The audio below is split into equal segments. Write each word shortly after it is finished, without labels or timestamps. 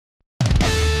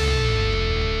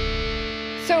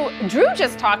So Drew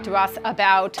just talked to us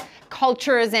about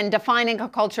cultures and defining a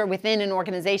culture within an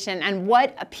organization and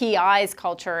what a PI's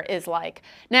culture is like.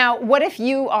 Now, what if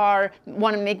you are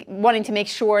wanting to make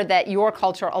sure that your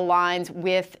culture aligns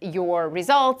with your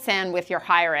results and with your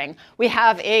hiring? We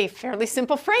have a fairly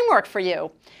simple framework for you.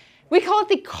 We call it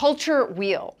the culture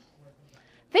wheel.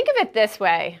 Think of it this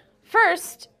way.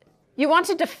 First, you want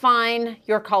to define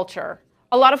your culture.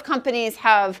 A lot of companies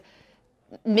have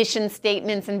mission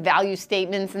statements and value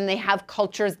statements, and they have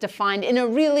cultures defined in a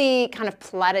really kind of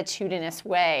platitudinous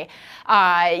way.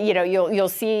 You'll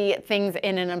see things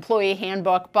in an employee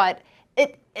handbook, but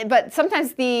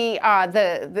sometimes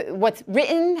what's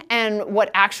written and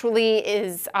what actually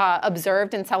is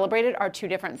observed and celebrated are two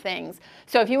different things.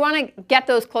 So if you want to get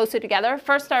those closer together,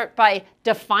 first start by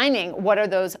defining what are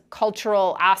those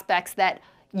cultural aspects that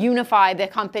unify the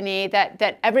company,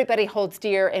 that everybody holds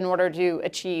dear in order to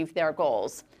achieve their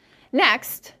goals.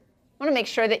 Next, I want to make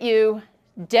sure that you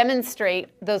demonstrate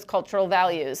those cultural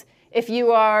values. If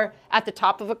you are at the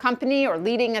top of a company or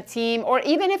leading a team, or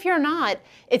even if you're not,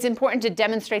 it's important to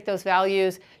demonstrate those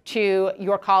values to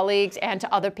your colleagues and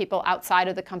to other people outside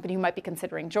of the company who might be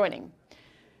considering joining.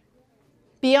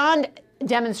 Beyond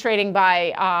demonstrating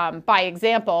by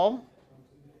example,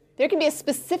 there can be a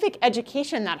specific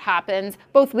education that happens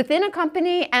both within a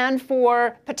company and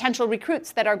for potential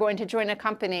recruits that are going to join a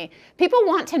company. People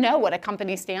want to know what a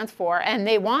company stands for, and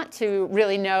they want to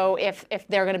really know if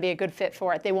they're going to be a good fit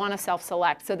for it. They want to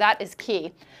self-select, so that is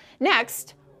key.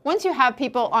 Next, once you have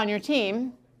people on your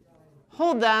team,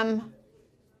 hold them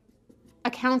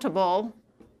accountable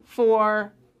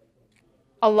for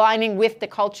aligning with the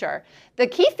culture. The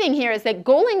key thing here is that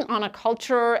goaling on a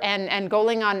culture and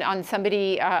goaling on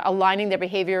somebody aligning their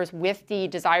behaviors with the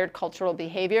desired cultural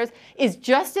behaviors is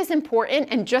just as important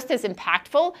and just as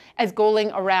impactful as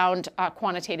goaling around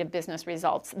quantitative business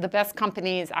results. The best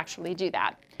companies actually do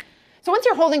that. So once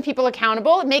you're holding people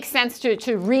accountable, it makes sense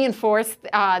to reinforce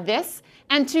this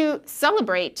and to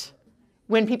celebrate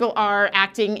when people are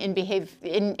acting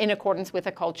in accordance with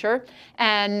a culture.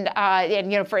 And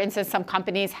for instance, some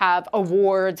companies have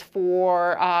awards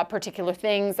for particular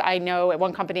things. I know at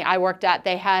one company I worked at,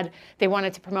 they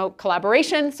wanted to promote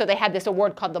collaboration, so they had this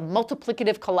award called the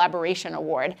Multiplicative Collaboration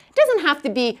Award. It doesn't have to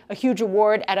be a huge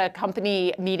award at a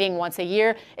company meeting once a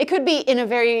year. It could be in a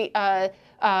very kind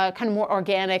of more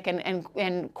organic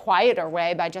and quieter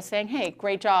way by just saying, hey,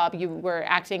 great job, you were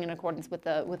acting in accordance with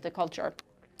the culture.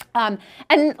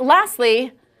 And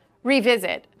lastly,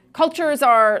 revisit. Cultures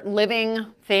are living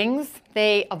things.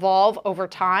 They evolve over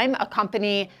time. A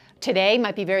company today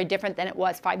might be very different than it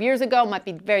was 5 years ago, might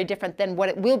be very different than what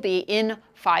it will be in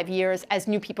 5 years as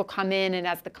new people come in and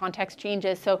as the context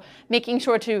changes. So making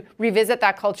sure to revisit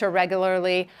that culture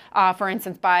regularly, for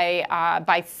instance,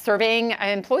 by surveying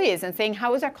employees and saying,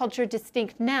 how is our culture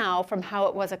distinct now from how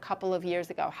it was a couple of years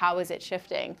ago? How is it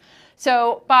shifting?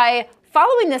 So by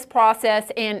following this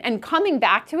process and coming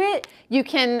back to it, you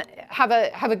can have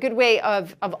a good way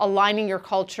of aligning your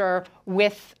culture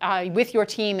with your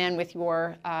team and with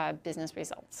your business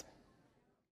results.